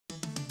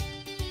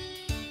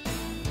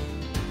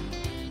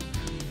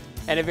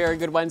And a very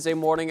good Wednesday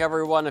morning,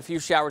 everyone. A few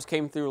showers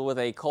came through with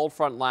a cold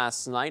front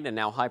last night, and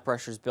now high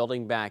pressure is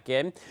building back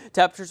in.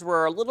 Temperatures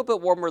were a little bit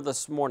warmer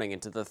this morning,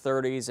 into the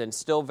 30s, and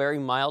still very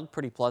mild,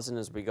 pretty pleasant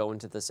as we go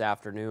into this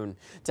afternoon.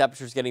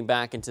 Temperatures getting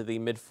back into the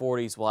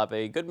mid-40s. We'll have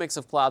a good mix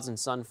of clouds and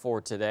sun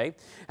for today.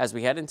 As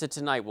we head into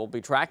tonight, we'll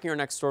be tracking our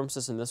next storm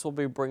system. This will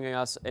be bringing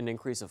us an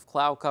increase of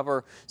cloud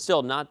cover.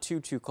 Still not too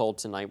cold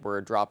tonight.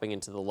 We're dropping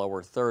into the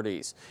lower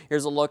 30s.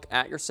 Here's a look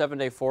at your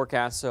 7-day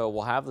forecast. So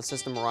we'll have the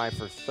system arrive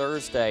for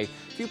Thursday.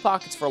 A few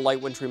pockets for light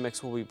wintry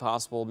mix will be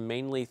possible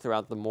mainly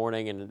throughout the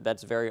morning, and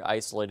that's very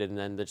isolated, and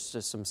then there's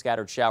just some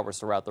scattered showers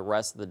throughout the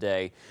rest of the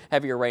day.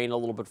 Heavier rain a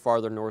little bit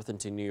farther north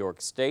into New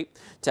York State.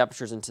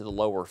 Temperatures into the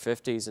lower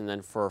 50s, and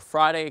then for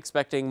Friday,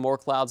 expecting more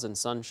clouds and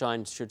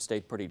sunshine. Should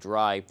stay pretty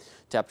dry.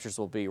 Temperatures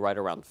will be right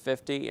around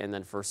 50, and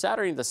then for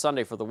Saturday into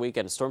Sunday for the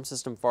weekend, a storm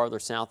system farther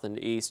south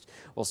and east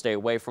will stay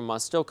away from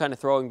us, still kind of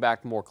throwing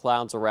back more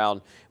clouds around.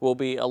 It will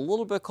be a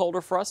little bit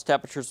colder for us.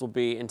 Temperatures will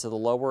be into the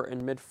lower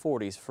and mid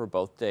 40s for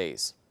both days.